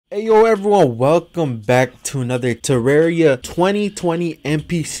Hey yo everyone, welcome back to another Terraria 2020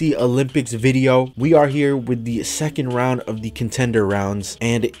 NPC Olympics video. We are here with the second round of the contender rounds,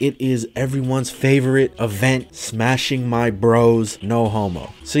 and it is everyone's favorite event, smashing my bros, no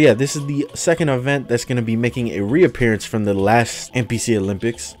homo. So yeah, this is the second event that's going to be making a reappearance from the last NPC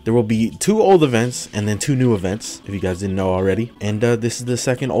Olympics. There will be two old events and then two new events, if you guys didn't know already. And this is the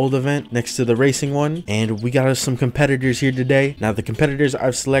second old event next to the racing one, and we got us some competitors here today. Now the competitors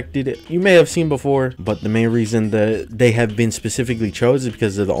I've selected you may have seen before, but the main reason that they have been specifically chosen is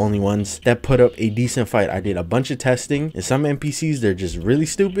because they're the only ones that put up a decent fight. I did a bunch of testing, and some NPCs, they're just really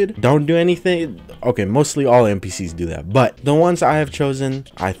stupid, don't do anything. Okay, mostly all NPCs do that, but the ones I have chosen,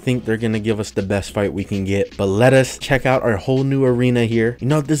 I think they're gonna give us the best fight we can get. But let us check out our whole new arena here. You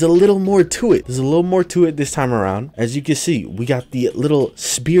know, there's a little more to it. There's a little more to it this time around. As you can see, we got the little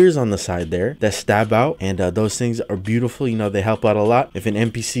spears on the side there that stab out, and those things are beautiful. You know, they help out a lot. If an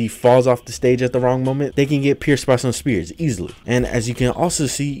NPC falls off the stage at the wrong moment, they can get pierced by some spears easily. And as you can also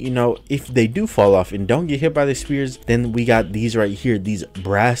see, you know, if they do fall off and don't get hit by the spears, then we got these right here, these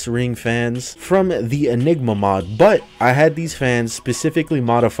brass ring fans from the Enigma mod. But I had these fans specifically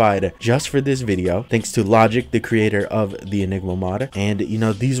modified just for this video, thanks to Laugic, the creator of the Enigma mod. And you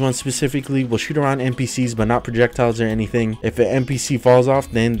know, these ones specifically will shoot around NPCs but not projectiles or anything. If an NPC falls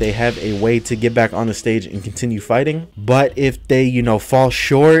off, then they have a way to get back on the stage and continue fighting. But if they, you know, fall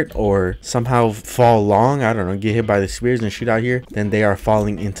short or somehow fall long, I don't know, get hit by the spears and shoot out here, then they are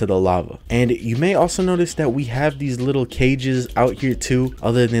falling into the lava. And you may also notice that we have these little cages out here too,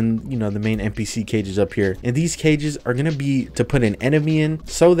 other than, you know, the main NPC cages up here. And these cages are going to be to put an enemy in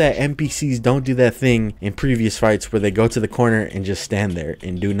so that NPCs don't do that thing in previous fights where they go to the corner and just stand there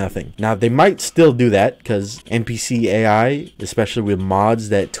and do nothing. Now they might still do that because NPC AI, especially with mods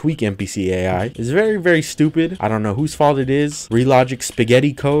that tweak NPC AI, is very, very stupid. I don't know whose fault it is, Laugic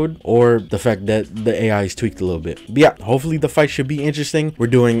spaghetti code or the fact that the AI is tweaked a little bit. But yeah, hopefully the fight should be interesting. We're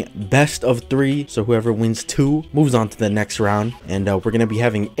doing best of 3, so whoever wins 2 moves on to the next round. And we're gonna be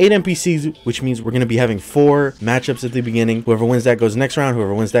having 8 NPCs, which means we're gonna be having 4 matchups at the beginning. Whoever wins that goes next round,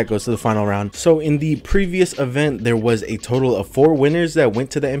 whoever wins that goes to the final round. So in the previous event there was a total of 4 winners that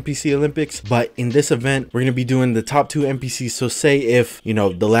went to the NPC Olympics, but in this event we're gonna be doing the top 2 NPCs. So say if, you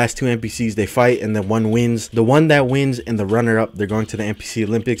know, the last 2 NPCs they fight and then one wins, the one that wins and the runner-up, they're going to the NPC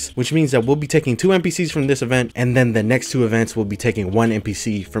Olympics, which means that we'll be taking 2 NPCs from this event, and then the next 2 events we'll be taking 1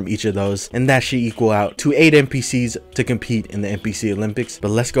 NPC from each of those, and that should equal out to 8 NPCs to compete in the NPC Olympics.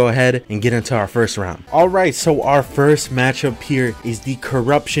 But let's go ahead and get into our first round. All right, so our first matchup here is the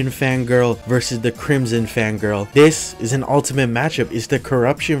Corruption Fangirl versus the Crimson Fangirl. This is an ultimate matchup. It's the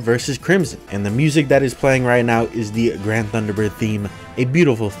Corruption versus Crimson, and the music that is playing right now is the Grand Thunderbird theme, a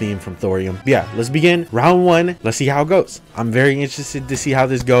beautiful theme from Thorium. But yeah, let's begin round 1. Let's see how it goes. I'm very interested to see how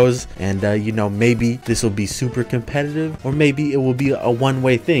this goes, and you know, maybe this will be super competitive, or maybe it will be a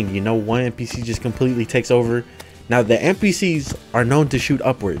one-way thing. You know, one NPC just completely takes over. Now the NPCs are known to shoot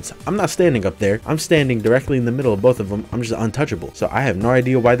upwards. I'm not standing up there. I'm standing directly in the middle of both of them. I'm just untouchable. So I have no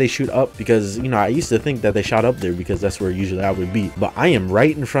idea why they shoot up, because, you know, I used to think that they shot up there because that's where usually I would be. But I am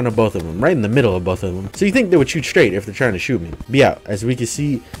right in front of both of them, right in the middle of both of them. So you think they would shoot straight if they're trying to shoot me. But yeah, as we can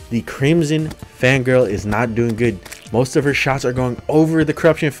see, the Crimson Fangirl is not doing good. Most of her shots are going over the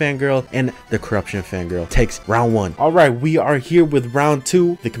Corruption Fangirl, and the Corruption Fangirl takes round 1. All right, we are here with round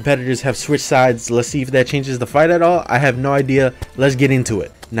 2. The competitors have switched sides. Let's see if that changes the fight at all. I have no idea. Let's get into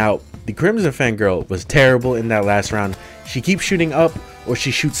it. Now, the Crimson Fangirl was terrible in that last round. She keeps shooting up, or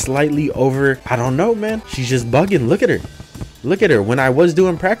she shoots slightly over. I don't know, man. She's just bugging. Look at her. Look at her. When I was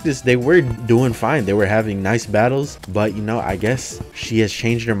doing practice, they were doing fine. They were having nice battles, but you know, I guess she has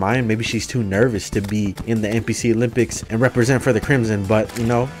changed her mind. Maybe she's too nervous to be in the NPC Olympics and represent for the Crimson. But you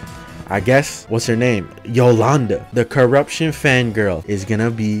know, I guess, what's her name? Yolanda, the Corruption Fangirl, is gonna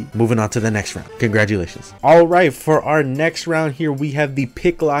be moving on to the next round. Congratulations. All right, for our next round here, we have the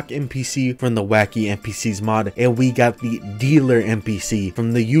Picklock NPC from the Wacky NPCs mod, and we got the Dealer NPC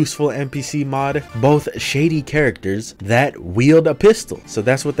from the Useful NPC mod. Both shady characters that wield a pistol. So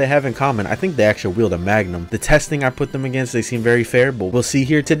that's what they have in common. I think they actually wield a Magnum. The testing I put them against, they seem very fair, but we'll see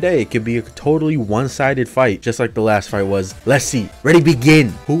here today. It could be a totally one-sided fight, just like the last fight was. Let's see. Ready, begin.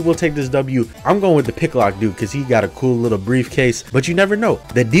 Who will take this W? I'm going with the Picklock dude because he got a cool little briefcase, but you never know.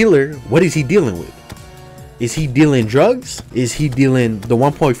 The Dealer, what is he dealing with? Is he dealing drugs? Is he dealing the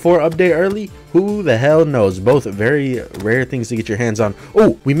 1.4 update early? Who the hell knows? Both very rare things to get your hands on.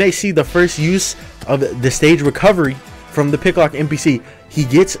 Oh, we may see the first use of the stage recovery from the Picklock NPC. He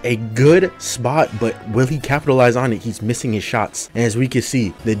gets a good spot, but will he capitalize on it? He's missing his shots. And as we can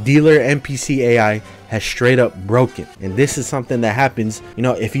see, the dealer NPC AI has straight up broken. And this is something that happens, you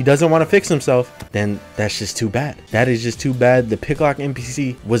know, if he doesn't want to fix himself, then that's just too bad. That is just too bad. The Picklock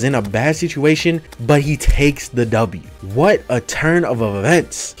NPC was in a bad situation, but he takes the W. What a turn of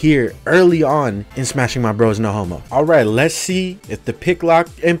events here early on in Smashing My Bros No Homo. All right, let's see if the Picklock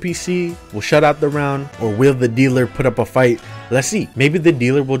NPC will shut out the round, or will the dealer put up a fight. Let's see. Maybe the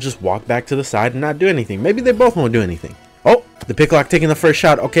dealer will just walk back to the side and not do anything. Maybe they both won't do anything. Oh, the Picklock taking the first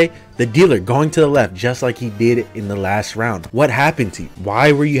shot. Okay, the dealer going to the left just like he did in the last round. What happened to you?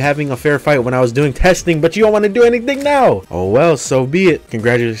 Why were you having a fair fight when I was doing testing, but you don't want to do anything now? Oh well, so be it.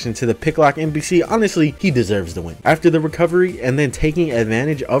 Congratulations to the Picklock NPC. Honestly, he deserves the win. After the recovery and then taking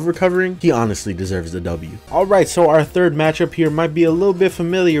advantage of recovering, he honestly deserves the W. All right, so our third matchup here might be a little bit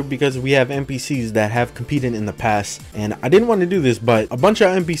familiar because we have NPCs that have competed in the past, and I didn't want to do this, but a bunch of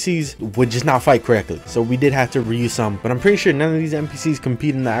NPCs would just not fight correctly, so we did have to reuse some, but I'm pretty sure none of these NPCs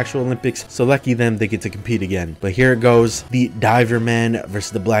compete in the actual Olympics, so lucky them, they get to compete again. But here it goes. The Diver Man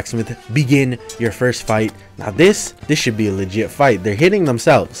versus the Blacksmith. Begin your first fight. Now this should be a legit fight. They're hitting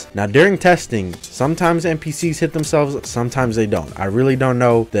themselves. Now during testing, sometimes NPCs hit themselves, sometimes they don't. I really don't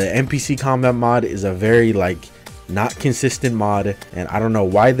know. The NPC Combat mod is a very not consistent mod, and I don't know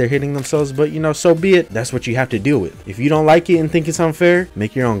why they're hitting themselves, but you know, so be it. That's what you have to deal with. If you don't like it and think it's unfair,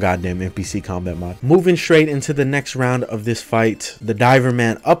 make your own goddamn NPC Combat mod. Moving straight into the next round of this fight, the Diver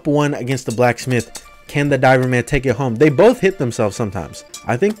Man up 1 against the Blacksmith. Can the Diver Man take it home? They both hit themselves sometimes.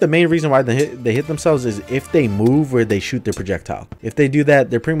 I think the main reason why they hit themselves is if they move where they shoot their projectile. If they do that,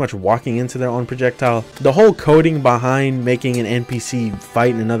 they're pretty much walking into their own projectile. The whole coding behind making an NPC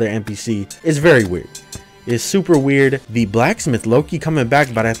fight another NPC is very weird. Is super weird. The Blacksmith low-key coming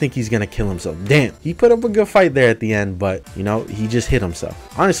back, but I think he's gonna kill himself. Damn, he put up a good fight there at the end, but you know, he just hit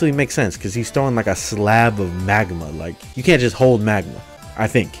himself. Honestly, it makes sense because he's throwing like a slab of magma. Like, you can't just hold magma. I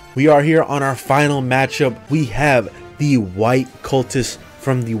think we are here on our final matchup. We have the White Cultist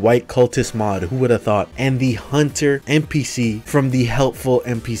from the White Cultist mod, who would have thought, and the Hunter NPC from the Helpful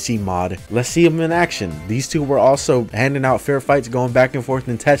NPC mod. Let's see them in action. These two were also handing out fair fights, going back and forth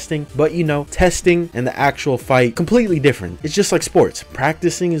in testing, but you know, testing and the actual fight completely different. It's just like sports.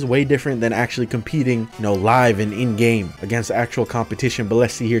 Practicing is way different than actually competing, you know, live and in game against actual competition. But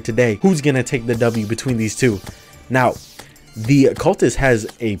let's see here today, who's gonna take the W between these two. Now, the Cultist has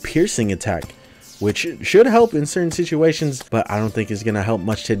a piercing attack, which should help in certain situations, but I don't think it's gonna help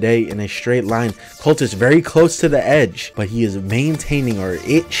much today. In a straight line, Cultist very close to the edge, but he is maintaining, or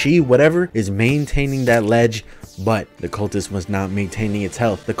whatever is maintaining that ledge, but the Cultist was not maintaining its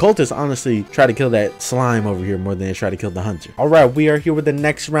health. The Cultist honestly tried to kill that slime over here more than they tried to kill the Hunter. All right, we are here with the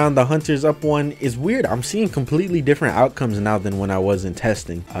next round. The Hunter's up 1. Is weird. I'm seeing completely different outcomes now than when I was in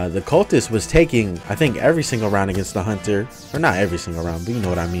testing. The Cultist was taking, I think, every single round against the Hunter, or not every single round, but you know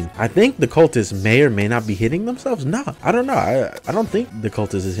what I mean. I think the Cultist may or may not be hitting themselves. No, I don't know. I don't think the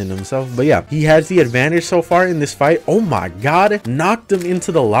Cultist is hitting himself, but yeah, he has the advantage so far in this fight. Oh my god, knocked him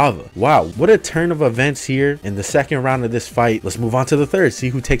into the lava. Wow, what a turn of events here in the second round of this fight. Let's move on to the third, see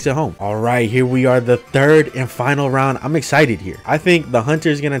who takes it home. All right, here we are, the third and final round. I'm excited here. I think the Hunter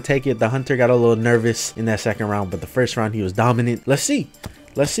is gonna take it. The Hunter got a little nervous in that second round, but the first round he was dominant. Let's see.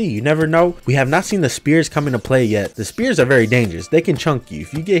 Let's see. You never know. We have not seen the spears come into play yet. The spears are very dangerous. They can chunk you.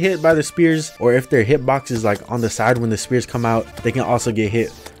 If you get hit by the spears, or if their hitbox is like on the side when the spears come out, they can also get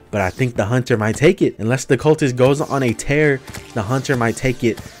hit. But I think the Hunter might take it. Unless the Cultist goes on a tear, the Hunter might take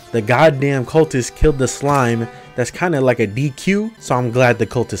it. The goddamn Cultist killed the slime. That's kind of like a DQ, so I'm glad the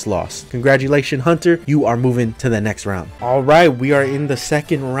Cultist lost. Congratulations, Hunter. You are moving to the next round. All right, we are in the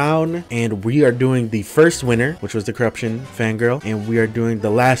second round, and we are doing the first winner, which was the Corruption Fangirl, and we are doing the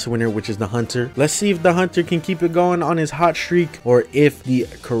last winner, which is the Hunter. Let's see if the Hunter can keep it going on his hot streak, or if the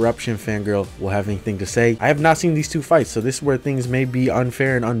Corruption Fangirl will have anything to say. I have not seen these two fights, so this is where things may be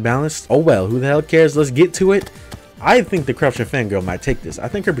unfair and unbalanced. Oh well, who the hell cares? Let's get to it. I think the Corruption Fangirl might take this. I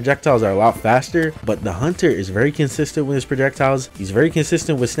think her projectiles are a lot faster, but the Hunter is very consistent with his projectiles. He's very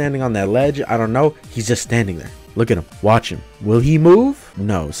consistent with standing on that ledge. I don't know. He's just standing there. Look at him. Watch him. Will he move?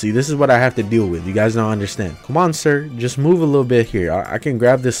 No. See, this is what I have to deal with. You guys don't understand. Come on, sir. Just move a little bit here. I can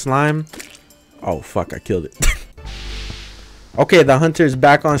grab this slime. Oh, fuck. I killed it. Okay, the Hunter is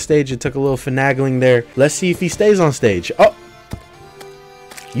back on stage. It took a little finagling there. Let's see if he stays on stage. Oh.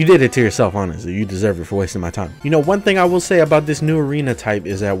 You did it to yourself, honestly. You deserve it for wasting my time. You know, one thing I will say about this new arena type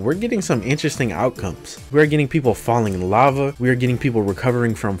is that we're getting some interesting outcomes. We're getting people falling in lava. We are getting people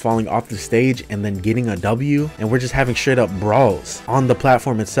recovering from falling off the stage and then getting a W. And we're just having straight up brawls on the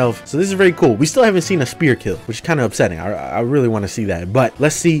platform itself. So this is very cool. We still haven't seen a spear kill, which is kind of upsetting. I really want to see that. But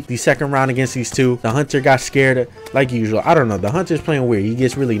let's see the second round against these two. The hunter got scared like usual. I don't know. The hunter's playing weird. He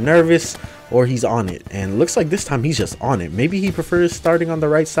gets really nervous, or he's on it, and looks like this time he's just on it. Maybe he prefers starting on the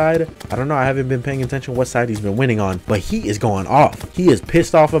right side. I don't know. I haven't been paying attention what side he's been winning on, but he is going off. He is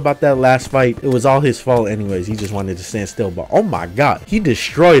pissed off about that last fight. It was all his fault anyways. He just wanted to stand still, but oh my god, he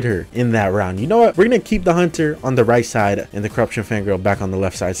destroyed her in that round. You know what, we're gonna keep the hunter on the right side and the corruption fangirl back on the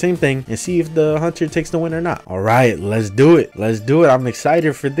left side, same thing, and see if the hunter takes the win or not. All right, let's do it. Let's do it. I'm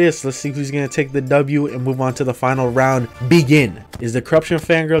excited for this. Let's see who's gonna take the W and move on to the final round. Begin. Is the corruption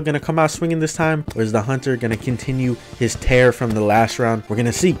fangirl gonna come out swinging this time, or is the hunter gonna continue his tear from the last round? We're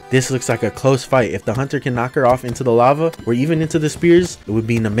gonna see. This looks like a close fight. If the hunter can knock her off into the lava or even into the spears, it would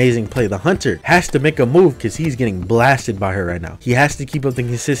be an amazing play. The hunter has to make a move because he's getting blasted by her right now. He has to keep up the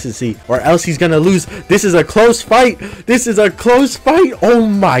consistency or else he's gonna lose. This is a close fight. This is a close fight. Oh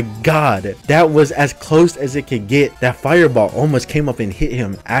my god, that was as close as it could get. That fireball almost came up and hit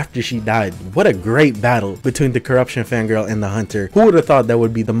him after she died. What a great battle between the corruption fangirl and the hunter. Who would have thought that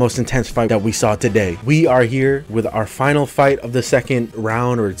would be the most intense fight that we saw today? We are here with our final fight of the second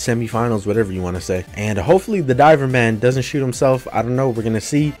round, or semifinals, whatever you want to say, and hopefully the diver man doesn't shoot himself. I don't know, we're gonna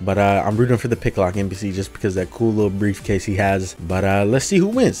see, but I'm rooting for the Picklock NPC just because that cool little briefcase he has. But let's see who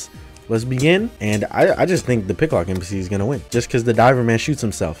wins. Let's begin, and I just think the Picklock NPC is gonna win just because the diver man shoots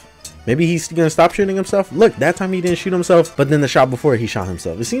himself. Maybe he's gonna stop shooting himself. Look, that time he didn't shoot himself, but then the shot before he shot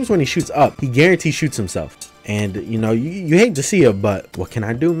himself. It seems when he shoots up, he guarantees shoots himself. And you know, you hate to see it, but what can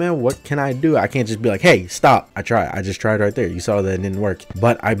I do, man? What can I do? I can't just be like, hey, stop. I just tried right there. You saw that it didn't work.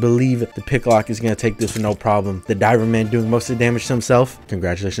 But I believe the Picklock is going to take this with no problem. The diver man doing most of the damage to himself.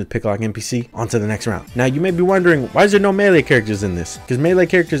 Congratulations, Picklock NPC. On to the next round. Now, you may be wondering, why is there no melee characters in this? Because melee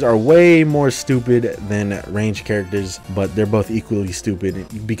characters are way more stupid than range characters, but they're both equally stupid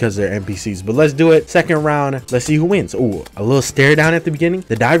because they're NPCs. But let's do it. Second round. Let's see who wins. Oh, a little stare down at the beginning.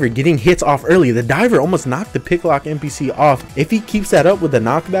 The diver getting hits off early. The diver almost knocked the Picklock NPC off. If he keeps that up with the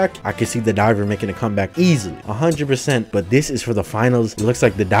knockback, I can see the diver making a comeback easily, 100%. But this is for the finals. It looks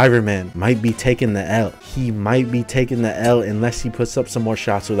like the diver man might be taking the L. He might be taking the L unless he puts up some more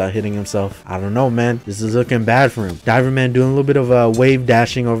shots without hitting himself. I don't know, man. This is looking bad for him. Diver man doing a little bit of wave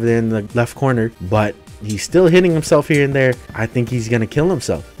dashing over there in the left corner, but he's still hitting himself here and there. I think he's gonna kill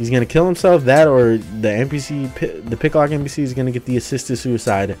himself. He's gonna kill himself. That, or the NPC, the Picklock NPC, is gonna get the assisted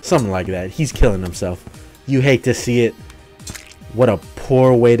suicide, something like that. He's killing himself. You hate to see it. What a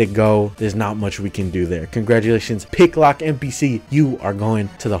poor way to go. There's not much we can do there. Congratulations, Picklock NPC. You are going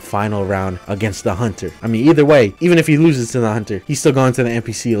to the final round against the hunter. I mean, either way, even if he loses to the hunter, he's still going to the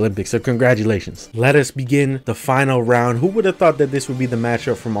NPC Olympics. So congratulations. Let us begin the final round. Who would have thought that this would be the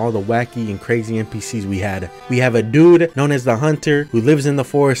matchup from all the wacky and crazy NPCs we had? We have a dude known as the hunter who lives in the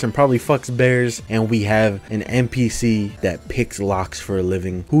forest and probably fucks bears. And we have an NPC that picks locks for a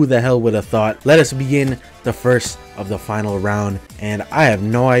living. Who the hell would have thought? Let us begin the first of the final round, and I have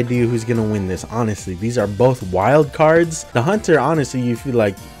no idea who's gonna win this. Honestly, these are both wild cards. The hunter, honestly, you feel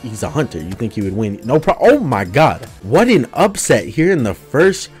like he's a hunter, you think he would win. No problem. Oh my god, what an upset here in the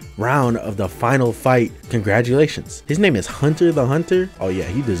first round of the final fight. Congratulations. His name is Hunter the Hunter. Oh yeah,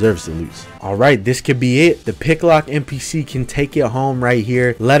 he deserves to lose. All right, this could be it. The Picklock NPC can take it home right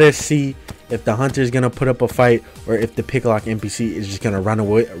here. Let us see if the hunter is gonna put up a fight or if the Picklock NPC is just gonna run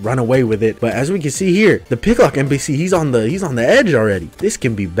away with it. But as we can see here, the Picklock NPC, he's on the edge already. This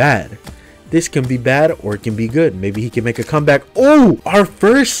can be bad. This can be bad, or it can be good. Maybe he can make a comeback. Oh, our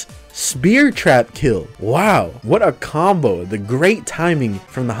first spear trap kill. Wow, what a combo. The great timing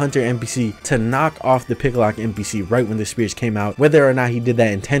from the hunter NPC to knock off the Picklock NPC right when the spears came out. Whether or not he did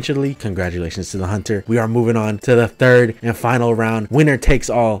that intentionally, congratulations to the hunter. We are moving on to the third and final round. Winner takes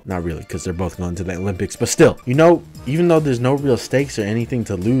all. Not really, because they're both going to the Olympics, but still, you know, even though there's no real stakes or anything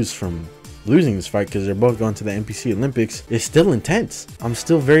to lose from losing this fight because they're both going to the NPC Olympics, it's still intense. I'm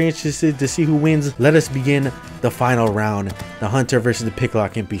still very interested to see who wins. Let us begin the final round. The hunter versus the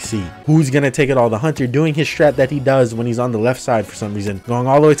Picklock NPC. Who's gonna take it all? The hunter doing his strat that he does when he's on the left side for some reason, going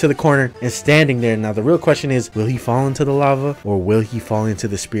all the way to the corner and standing there. Now the real question is, will he fall into the lava or will he fall into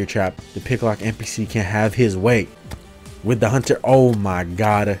the spear trap? The Picklock NPC can have his way with the hunter. Oh my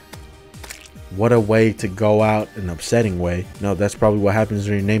god, what a way to go out, an upsetting way. No, that's probably what happens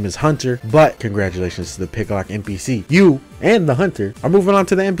when your name is Hunter. But congratulations to the Picklock NPC. You and the Hunter are moving on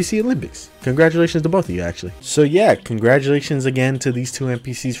to the NPC Olympics. Congratulations to both of you, actually. So yeah, congratulations again to these two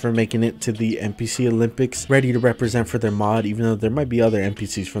NPCs for making it to the NPC Olympics, ready to represent for their mod, even though there might be other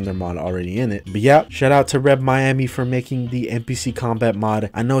NPCs from their mod already in it. But yeah, shout out to Reb Miami for making the NPC Combat mod.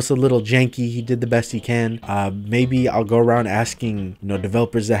 I know it's a little janky. He did the best he can. Maybe I'll go around asking, you know,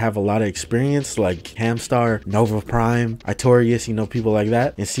 developers that have a lot of experience, like Hamstar, Nova Prime, Itorius, you know, people like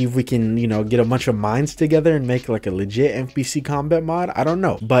that, and see if we can, you know, get a bunch of minds together and make like a legit NPC Combat mod. I don't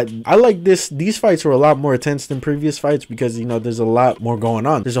know, but I like this. These fights were a lot more intense than previous fights because, you know, there's a lot more going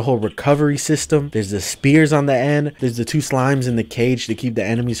on. There's a whole recovery system. There's the spears on the end. There's the two slimes in the cage to keep the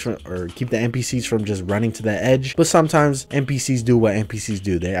enemies from, or keep the NPCs from just running to the edge. But sometimes NPCs do what NPCs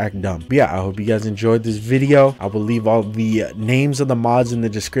do. They act dumb. But yeah, I hope you guys enjoyed this video. I will leave all the names of the mods in the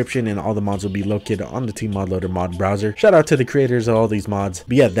description, and all the mods will be located on the Team Mod Loader mod browser. Shout out to the creators of all these mods.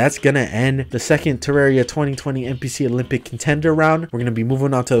 But yeah, that's gonna end the second Terraria 2020 NPC Olympic contender round. We're gonna be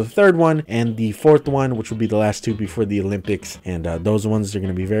moving on to the third one and the fourth one, which will be the last two before the Olympics, and those ones are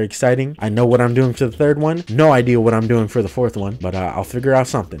going to be very exciting. I know what I'm doing for the third one, no idea what I'm doing for the fourth one, but I'll figure out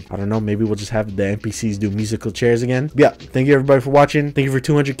something. I don't know, maybe we'll just have the NPCs do musical chairs again. But yeah, thank you everybody for watching. Thank you for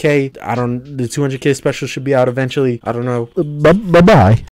 200k. The 200k special should be out eventually. I don't know. Bye bye.